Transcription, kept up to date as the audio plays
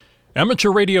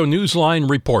Amateur Radio Newsline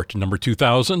Report number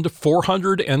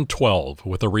 2412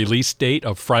 with a release date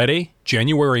of Friday,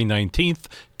 January 19th,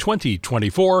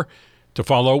 2024, to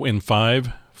follow in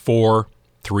 5, 4,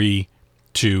 3,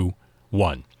 2,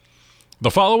 1.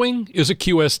 The following is a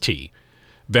QST.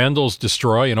 Vandals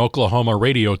destroy an Oklahoma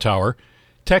radio tower.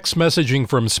 Text messaging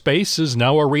from space is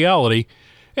now a reality.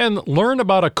 And learn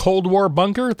about a Cold War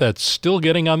bunker that's still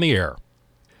getting on the air.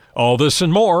 All this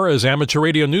and more as Amateur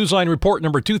Radio Newsline Report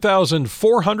number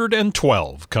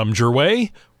 2412 comes your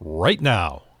way right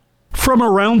now. From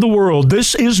around the world,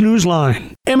 this is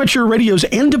Newsline, Amateur Radio's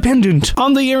independent,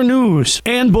 on-the-air news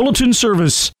and bulletin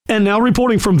service. And now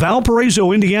reporting from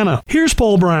Valparaiso, Indiana, here's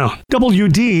Paul Brown,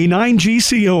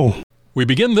 WD9GCO. We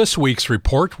begin this week's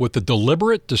report with the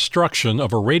deliberate destruction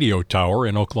of a radio tower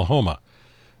in Oklahoma.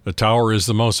 The tower is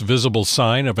the most visible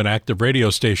sign of an active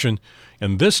radio station,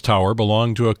 and this tower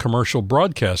belonged to a commercial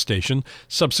broadcast station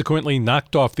subsequently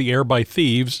knocked off the air by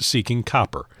thieves seeking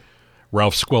copper.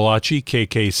 Ralph Squillace,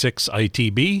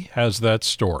 KK6ITB, has that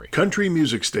story. Country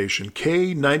music station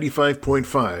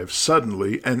K95.5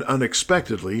 suddenly and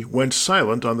unexpectedly went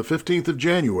silent on the 15th of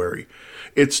January,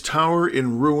 its tower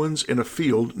in ruins in a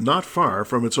field not far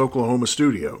from its Oklahoma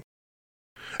studio.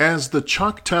 As the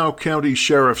Choctaw County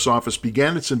Sheriff's Office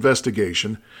began its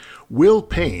investigation, Will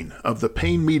Payne of the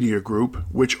Payne Media Group,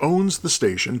 which owns the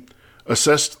station,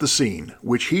 assessed the scene,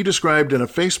 which he described in a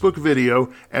Facebook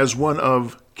video as one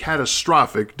of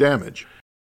catastrophic damage.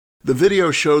 The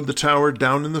video showed the tower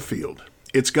down in the field,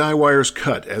 its guy wires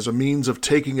cut as a means of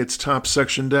taking its top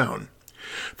section down.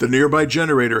 The nearby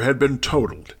generator had been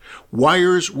totaled.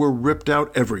 Wires were ripped out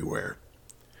everywhere.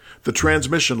 The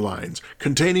transmission lines,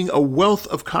 containing a wealth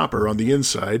of copper on the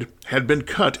inside, had been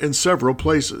cut in several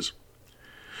places.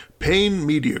 Payne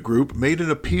Media Group made an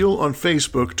appeal on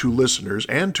Facebook to listeners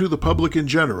and to the public in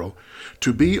general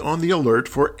to be on the alert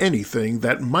for anything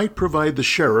that might provide the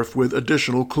sheriff with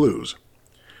additional clues.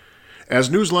 As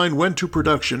Newsline went to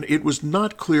production, it was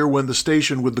not clear when the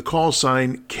station with the call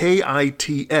sign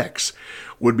KITX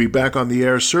would be back on the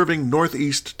air serving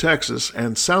northeast Texas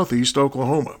and southeast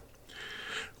Oklahoma.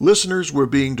 Listeners were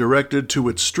being directed to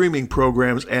its streaming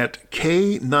programs at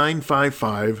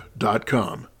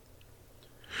K955.com.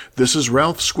 This is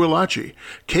Ralph Squillace,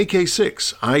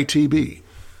 KK6ITB.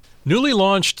 Newly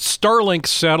launched Starlink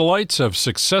satellites have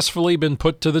successfully been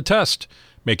put to the test,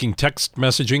 making text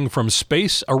messaging from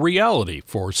space a reality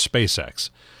for SpaceX.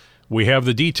 We have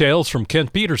the details from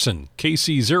Kent Peterson,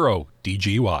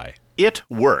 KC0DGY. It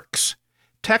works.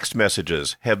 Text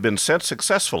messages have been sent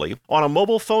successfully on a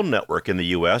mobile phone network in the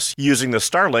U.S. using the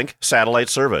Starlink satellite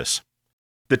service.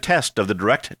 The test of the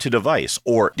direct-to-device,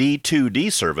 or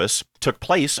D2D service, took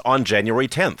place on January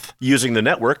 10th, using the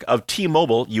network of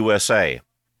T-Mobile USA.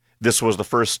 This was the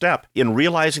first step in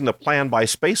realizing the plan by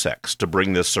SpaceX to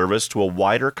bring this service to a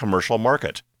wider commercial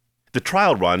market. The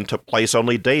trial run took place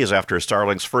only days after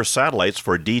Starlink's first satellites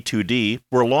for D2D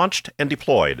were launched and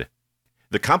deployed.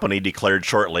 The company declared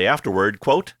shortly afterward,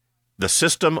 quote, "The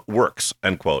system works,"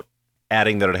 unquote,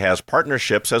 adding that it has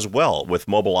partnerships as well with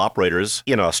mobile operators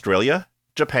in Australia,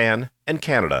 Japan, and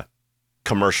Canada.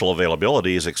 Commercial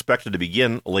availability is expected to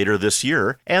begin later this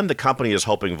year, and the company is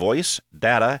hoping voice,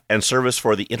 data, and service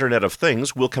for the Internet of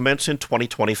Things will commence in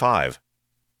 2025.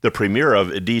 The premiere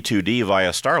of D2D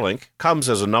via Starlink comes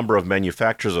as a number of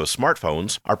manufacturers of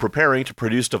smartphones are preparing to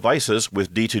produce devices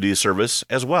with D2D service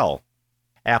as well.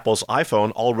 Apple's iPhone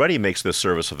already makes this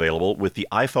service available with the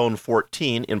iPhone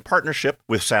 14 in partnership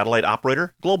with satellite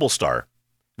operator Globalstar.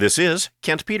 This is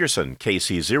Kent Peterson,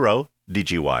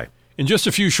 KC0DGY. In just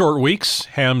a few short weeks,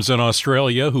 hams in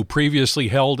Australia who previously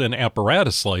held an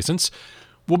apparatus license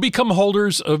will become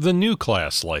holders of the new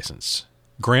class license.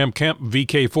 Graham Kemp,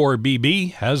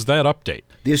 VK4BB, has that update.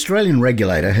 The Australian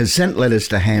regulator has sent letters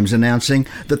to hams announcing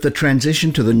that the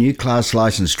transition to the new class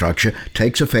licence structure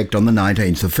takes effect on the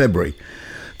 19th of February.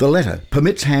 The letter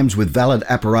permits hams with valid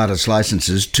apparatus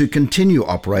licences to continue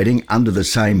operating under the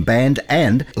same band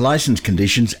and licence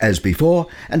conditions as before,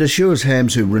 and assures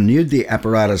hams who renewed the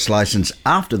apparatus licence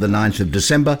after the 9th of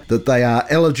December that they are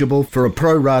eligible for a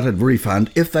prorated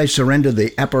refund if they surrender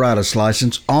the apparatus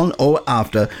licence on or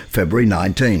after February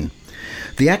 19.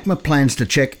 The ACMA plans to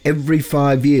check every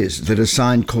 5 years that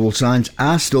assigned call signs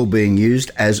are still being used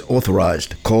as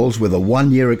authorised. Calls with a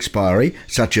 1-year expiry,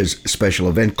 such as special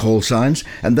event call signs,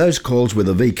 and those calls with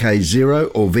a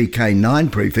VK0 or VK9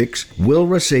 prefix will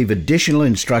receive additional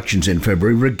instructions in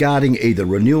February regarding either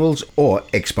renewals or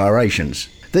expirations.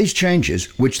 These changes,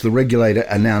 which the regulator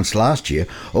announced last year,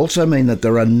 also mean that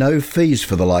there are no fees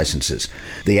for the licenses.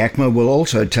 The ACMA will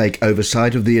also take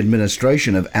oversight of the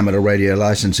administration of amateur radio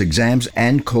licence exams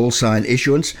and call sign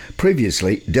issuance,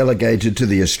 previously delegated to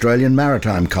the Australian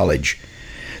Maritime College.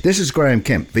 This is Graham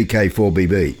Kemp,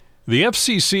 VK4BB. The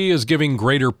FCC is giving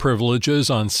greater privileges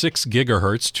on 6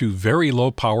 gigahertz to very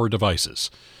low-power devices.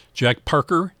 Jack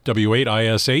Parker,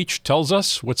 W8ISH, tells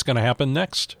us what's going to happen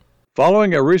next.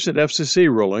 Following a recent FCC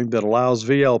ruling that allows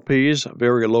VLPs,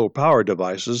 very low-power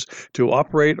devices, to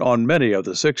operate on many of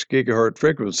the 6 gigahertz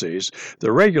frequencies,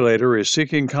 the regulator is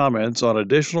seeking comments on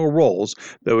additional rules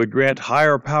that would grant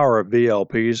higher power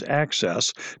VLPs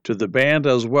access to the band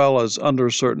as well as under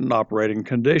certain operating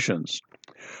conditions.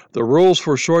 The rules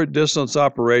for short-distance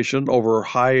operation over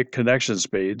high connection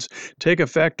speeds take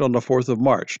effect on the 4th of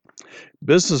March.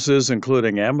 Businesses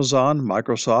including Amazon,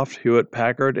 Microsoft,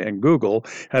 Hewlett-Packard, and Google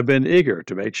have been eager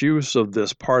to make use of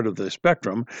this part of the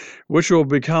spectrum, which will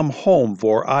become home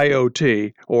for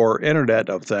IoT, or Internet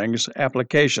of Things,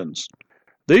 applications.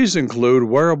 These include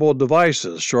wearable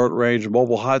devices, short-range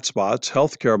mobile hotspots,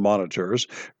 healthcare monitors,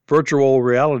 virtual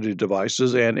reality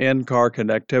devices, and in-car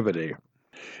connectivity.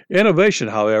 Innovation,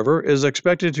 however, is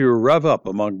expected to rev up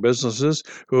among businesses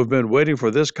who have been waiting for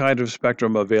this kind of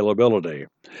spectrum availability.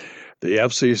 The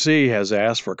FCC has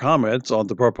asked for comments on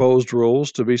the proposed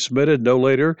rules to be submitted no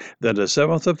later than the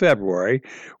 7th of February,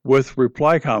 with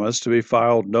reply comments to be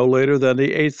filed no later than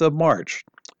the 8th of March.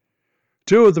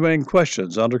 Two of the main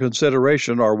questions under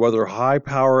consideration are whether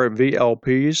high-power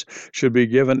VLPs should be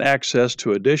given access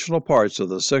to additional parts of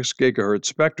the 6 GHz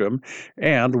spectrum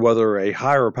and whether a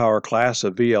higher power class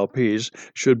of VLPs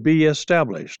should be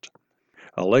established.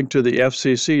 A link to the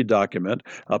FCC document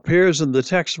appears in the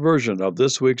text version of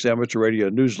this week's Amateur Radio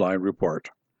Newsline report.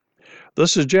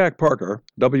 This is Jack Parker,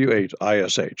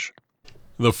 W8ISH.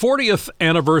 The 40th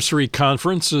anniversary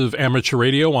conference of amateur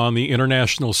radio on the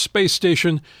International Space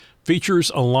Station features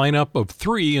a lineup of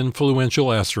 3 influential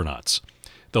astronauts.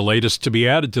 The latest to be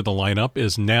added to the lineup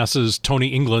is NASA's Tony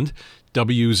England,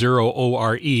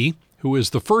 W0ORE, who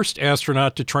is the first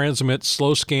astronaut to transmit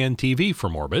slow-scan TV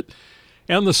from orbit,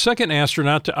 and the second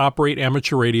astronaut to operate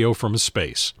amateur radio from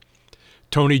space.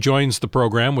 Tony joins the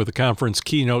program with the conference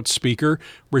keynote speaker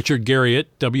Richard Garriott,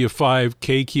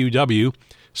 W5KQW,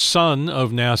 son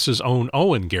of NASA's own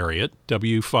Owen Garriott,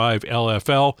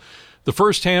 W5LFL, the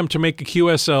first ham to make a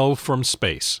QSL from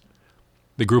space.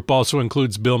 The group also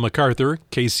includes Bill MacArthur,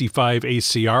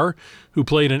 KC5ACR, who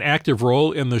played an active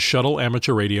role in the shuttle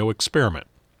amateur radio experiment.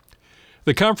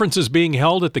 The conference is being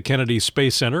held at the Kennedy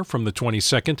Space Center from the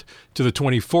 22nd to the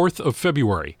 24th of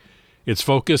February. Its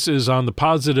focus is on the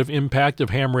positive impact of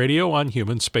ham radio on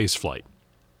human spaceflight.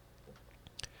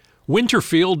 Winter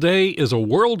Field Day is a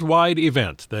worldwide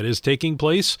event that is taking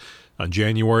place on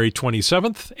January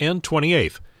 27th and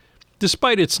 28th.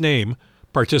 Despite its name,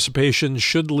 participation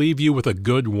should leave you with a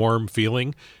good, warm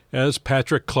feeling, as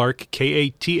Patrick Clark,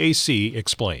 KATAC,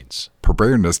 explains.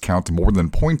 Preparedness counts more than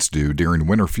points do during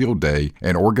Winter Field Day,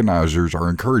 and organizers are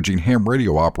encouraging ham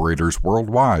radio operators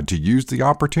worldwide to use the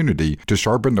opportunity to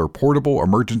sharpen their portable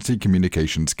emergency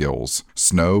communication skills.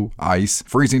 Snow, ice,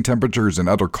 freezing temperatures, and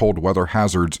other cold weather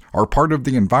hazards are part of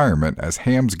the environment as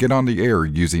hams get on the air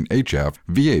using HF,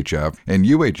 VHF, and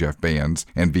UHF bands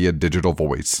and via digital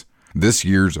voice. This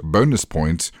year's bonus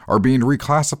points are being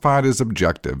reclassified as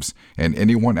objectives, and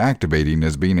anyone activating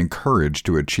is being encouraged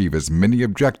to achieve as many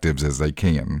objectives as they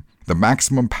can. The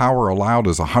maximum power allowed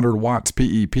is 100 watts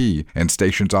PEP, and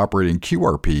stations operating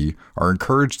QRP are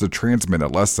encouraged to transmit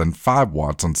at less than 5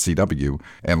 watts on CW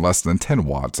and less than 10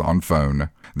 watts on phone.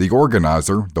 The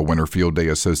organizer, the Winter Field Day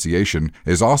Association,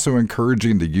 is also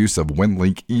encouraging the use of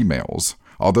WinLink emails.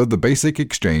 Although the basic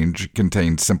exchange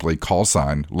contains simply call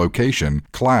sign, location,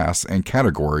 class, and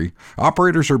category,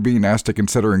 operators are being asked to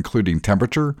consider including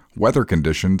temperature, weather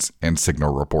conditions, and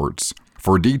signal reports.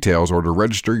 For details or to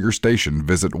register your station,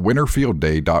 visit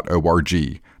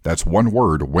winterfieldday.org. That's one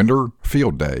word,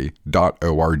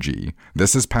 winterfieldday.org.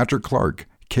 This is Patrick Clark,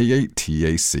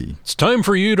 K8TAC. It's time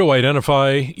for you to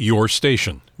identify your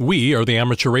station. We are the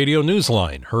Amateur Radio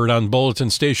Newsline, heard on bulletin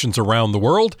stations around the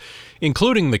world,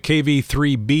 including the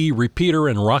KV3B repeater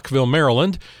in Rockville,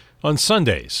 Maryland, on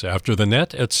Sundays after the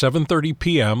net at 7:30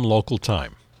 p.m. local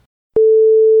time.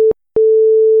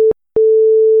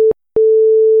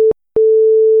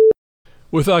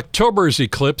 With October's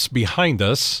eclipse behind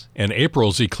us and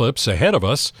April's eclipse ahead of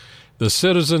us, the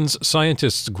Citizens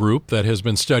Scientists group that has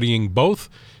been studying both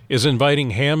is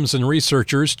inviting hams and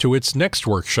researchers to its next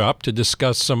workshop to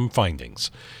discuss some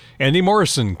findings. Andy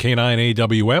Morrison,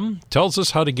 K9AWM, tells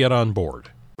us how to get on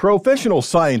board. Professional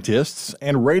scientists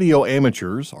and radio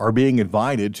amateurs are being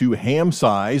invited to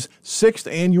HAMSCI's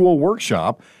 6th annual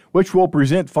workshop, which will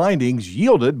present findings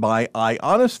yielded by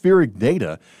ionospheric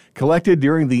data collected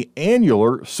during the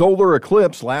annular solar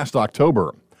eclipse last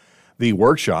October. The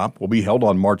workshop will be held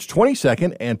on March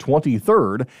 22nd and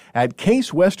 23rd at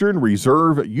Case Western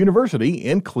Reserve University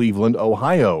in Cleveland,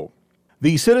 Ohio.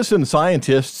 The Citizen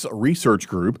Scientists Research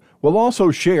Group will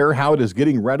also share how it is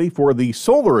getting ready for the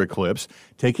solar eclipse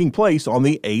taking place on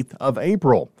the 8th of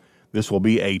April. This will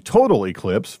be a total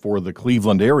eclipse for the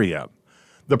Cleveland area.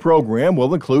 The program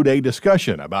will include a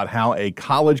discussion about how a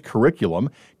college curriculum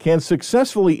can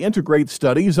successfully integrate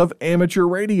studies of amateur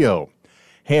radio.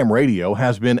 Ham radio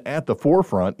has been at the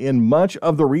forefront in much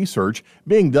of the research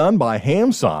being done by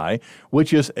HAMSCI,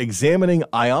 which is examining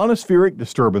ionospheric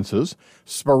disturbances,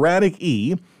 sporadic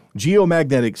E,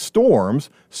 geomagnetic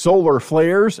storms, solar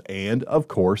flares, and, of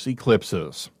course,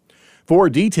 eclipses. For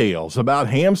details about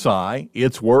HAMSCI,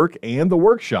 its work, and the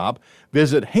workshop,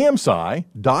 visit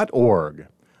hamsci.org.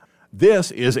 This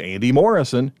is Andy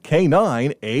Morrison,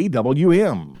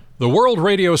 K9AWM. The World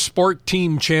Radio Sport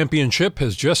Team Championship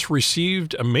has just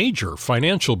received a major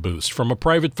financial boost from a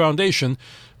private foundation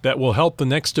that will help the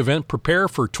next event prepare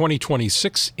for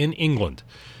 2026 in England.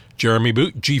 Jeremy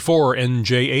Boot,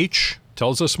 G4NJH,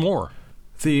 tells us more.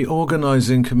 The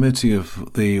organising committee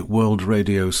of the World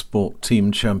Radio Sport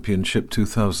Team Championship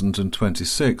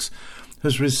 2026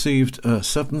 has received a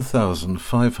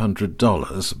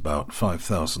 $7,500, about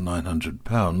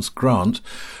 £5,900 grant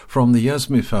from the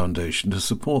Yasmi Foundation to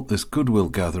support this goodwill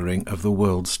gathering of the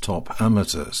world's top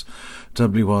amateurs.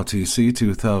 WRTC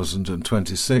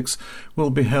 2026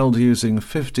 will be held using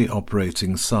 50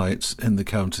 operating sites in the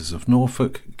counties of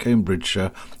Norfolk,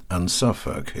 Cambridgeshire and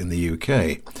Suffolk in the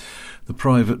UK. The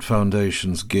private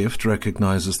foundation's gift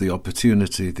recognises the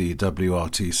opportunity the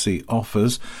WRTC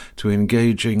offers to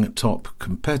engaging top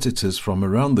competitors from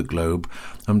around the globe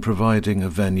and providing a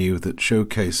venue that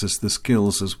showcases the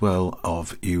skills as well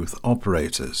of youth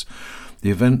operators. The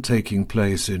event taking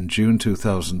place in June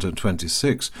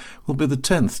 2026 will be the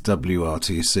 10th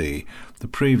WRTC. The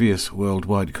previous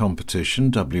worldwide competition,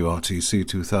 WRTC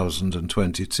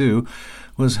 2022,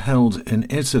 was held in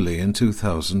Italy in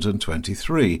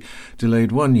 2023,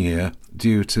 delayed 1 year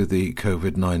due to the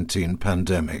COVID-19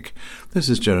 pandemic. This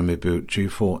is Jeremy Boot,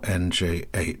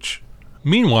 G4NJH.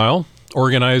 Meanwhile,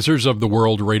 organizers of the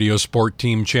World Radio Sport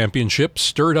Team Championship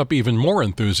stirred up even more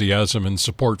enthusiasm and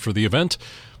support for the event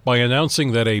by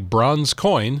announcing that a bronze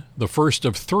coin, the first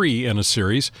of 3 in a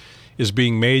series, is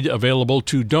being made available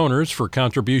to donors for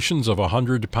contributions of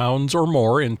 £100 or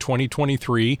more in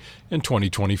 2023 and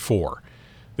 2024.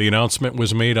 The announcement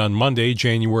was made on Monday,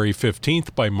 January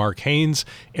 15th by Mark Haynes,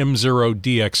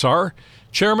 M0DXR,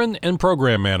 Chairman and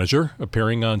Program Manager,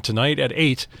 appearing on Tonight at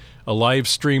 8, a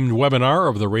live-streamed webinar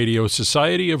of the Radio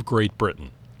Society of Great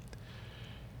Britain.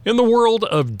 In the world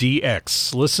of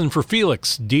DX, listen for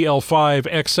Felix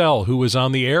DL5XL, who is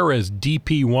on the air as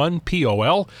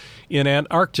DP1POL in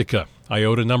Antarctica,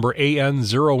 IOTA number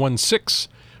AN016,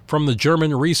 from the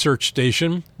German research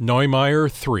station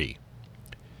Neumayer 3.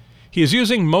 He is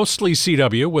using mostly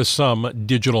CW with some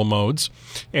digital modes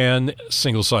and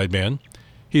single sideband.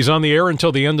 He's on the air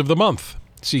until the end of the month.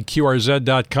 See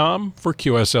QRZ.com for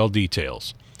QSL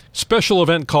details. Special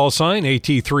event call sign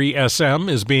AT3SM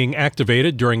is being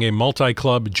activated during a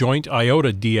multi-club joint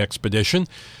IOTA de-expedition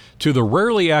to the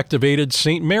rarely activated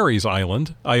St. Mary's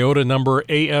Island, IOTA number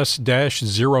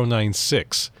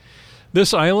AS-096.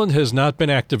 This island has not been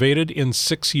activated in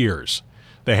 6 years.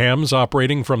 The hams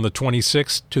operating from the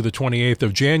 26th to the 28th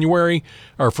of January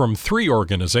are from 3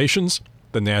 organizations: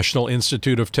 the National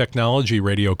Institute of Technology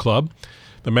Radio Club,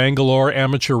 the Mangalore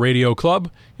Amateur Radio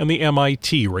Club, and the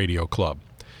MIT Radio Club.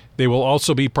 They will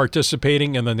also be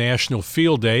participating in the National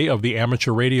Field Day of the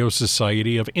Amateur Radio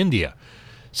Society of India.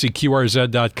 See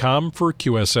QRZ.com for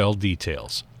QSL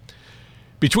details.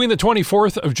 Between the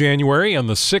 24th of January and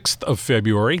the 6th of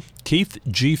February, Keith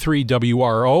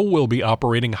G3WRO will be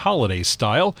operating holiday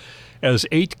style as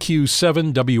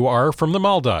 8Q7WR from the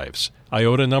Maldives,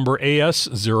 IOTA number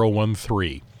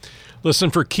AS013.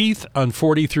 Listen for Keith on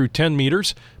 40 through 10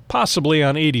 meters, possibly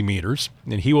on 80 meters,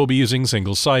 and he will be using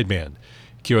single sideband.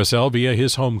 QSL via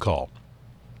his home call.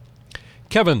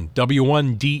 Kevin,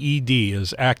 W1DED,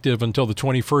 is active until the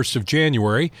 21st of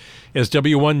January as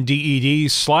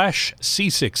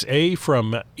W1DED/C6A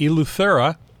from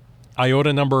Eleuthera,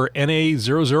 IOTA number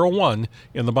NA001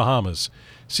 in the Bahamas.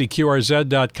 See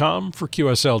QRZ.com for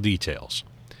QSL details.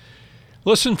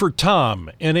 Listen for Tom,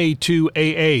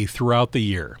 NA2AA, throughout the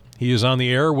year. He is on the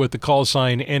air with the call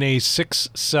sign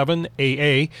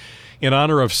NA67AA in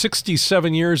honor of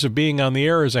 67 years of being on the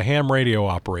air as a ham radio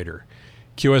operator.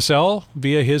 QSL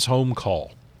via his home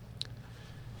call.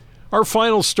 Our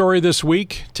final story this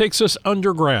week takes us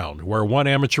underground, where one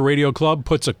amateur radio club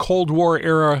puts a Cold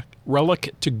War-era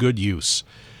relic to good use.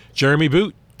 Jeremy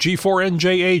Boot,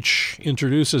 G4NJH,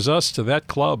 introduces us to that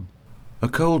club. A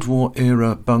Cold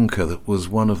War-era bunker that was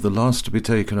one of the last to be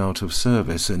taken out of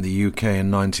service in the UK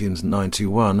in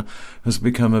 1991 has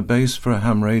become a base for a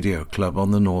ham radio club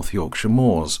on the North Yorkshire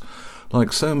moors.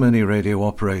 Like so many radio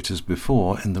operators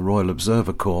before in the Royal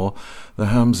Observer Corps, the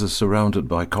hams are surrounded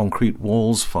by concrete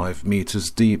walls 5 metres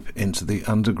deep into the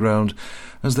underground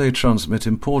as they transmit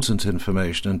important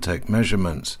information and take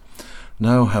measurements.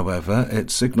 Now, however,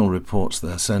 its signal reports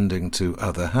they're sending to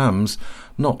other hams,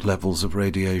 not levels of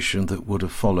radiation that would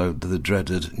have followed the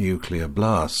dreaded nuclear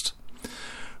blast.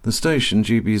 The station,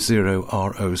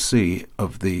 GB0ROC,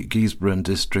 of the Guisborough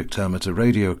District Amateur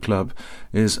Radio Club,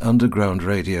 is underground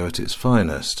radio at its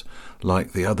finest.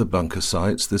 Like the other bunker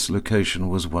sites, this location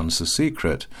was once a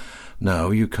secret.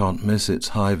 Now you can't miss its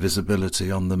high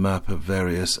visibility on the map of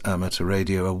various amateur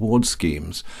radio award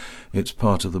schemes. It's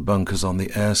part of the Bunkers on the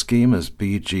Air scheme as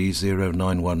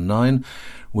BG0919,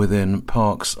 within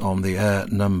Parks on the Air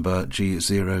number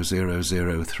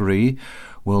G0003,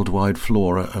 Worldwide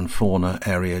Flora and Fauna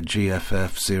Area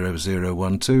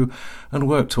GFF0012, and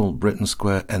Worktool Britain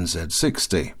Square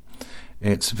NZ60.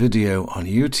 Its video on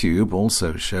YouTube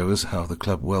also shows how the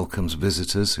club welcomes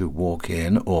visitors who walk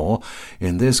in or,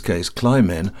 in this case, climb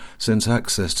in, since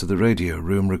access to the radio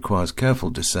room requires careful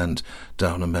descent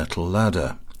down a metal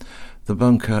ladder. The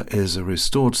bunker is a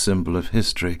restored symbol of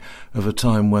history of a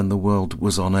time when the world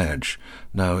was on edge.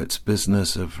 Now its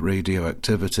business of radio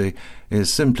activity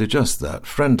is simply just that,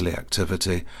 friendly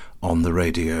activity on the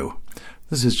radio.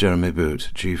 This is Jeremy Boot,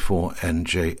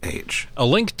 G4NJH. A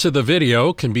link to the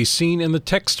video can be seen in the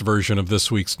text version of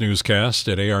this week's newscast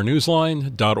at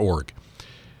arnewsline.org.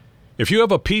 If you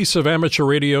have a piece of amateur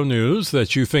radio news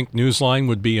that you think Newsline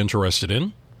would be interested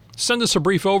in, send us a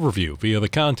brief overview via the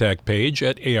contact page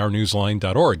at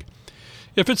arnewsline.org.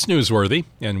 If it's newsworthy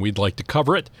and we'd like to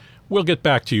cover it, we'll get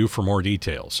back to you for more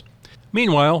details.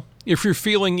 Meanwhile, if you're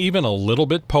feeling even a little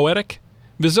bit poetic,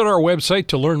 visit our website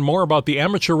to learn more about the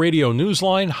Amateur Radio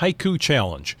Newsline Haiku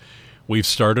Challenge. We've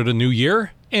started a new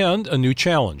year and a new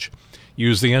challenge.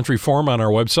 Use the entry form on our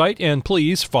website and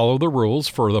please follow the rules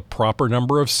for the proper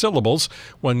number of syllables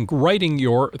when writing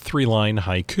your 3-line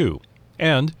haiku.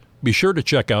 And be sure to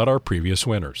check out our previous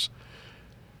winners.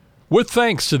 With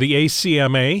thanks to the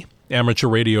ACMA, Amateur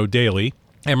Radio Daily,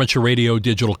 Amateur Radio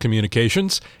Digital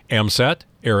Communications, AMSAT,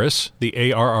 ARIS, the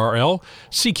ARRL,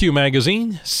 CQ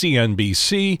Magazine,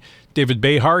 CNBC, David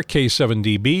Behar,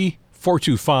 K7DB,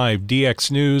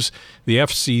 425DX News, the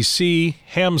FCC,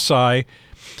 HamSci,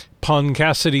 Pun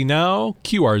Cassidy Now,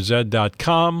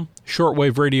 QRZ.com,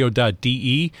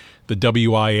 shortwaveradio.de, the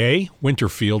WIA,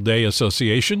 Winterfield Day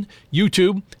Association,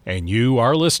 YouTube, and you,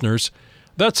 our listeners.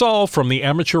 That's all from the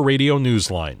Amateur Radio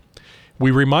Newsline.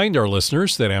 We remind our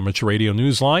listeners that Amateur Radio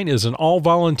Newsline is an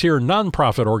all-volunteer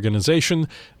nonprofit organization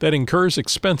that incurs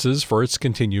expenses for its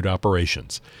continued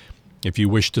operations. If you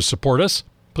wish to support us,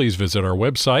 please visit our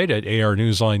website at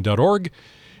arnewsline.org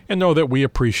and know that we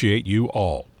appreciate you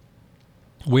all.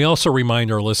 We also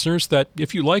remind our listeners that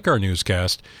if you like our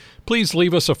newscast, please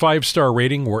leave us a 5-star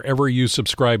rating wherever you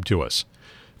subscribe to us.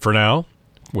 For now,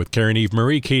 with Karen Eve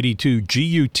Murray, KD2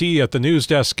 GUT at the news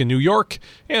desk in New York,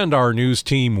 and our news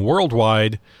team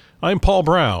worldwide, I'm Paul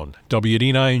Brown,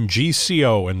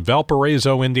 WD9GCO in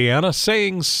Valparaiso, Indiana,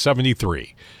 saying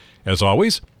 73. As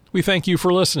always, we thank you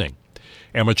for listening.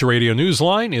 Amateur Radio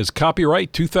Newsline is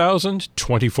copyright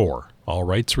 2024. All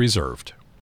rights reserved.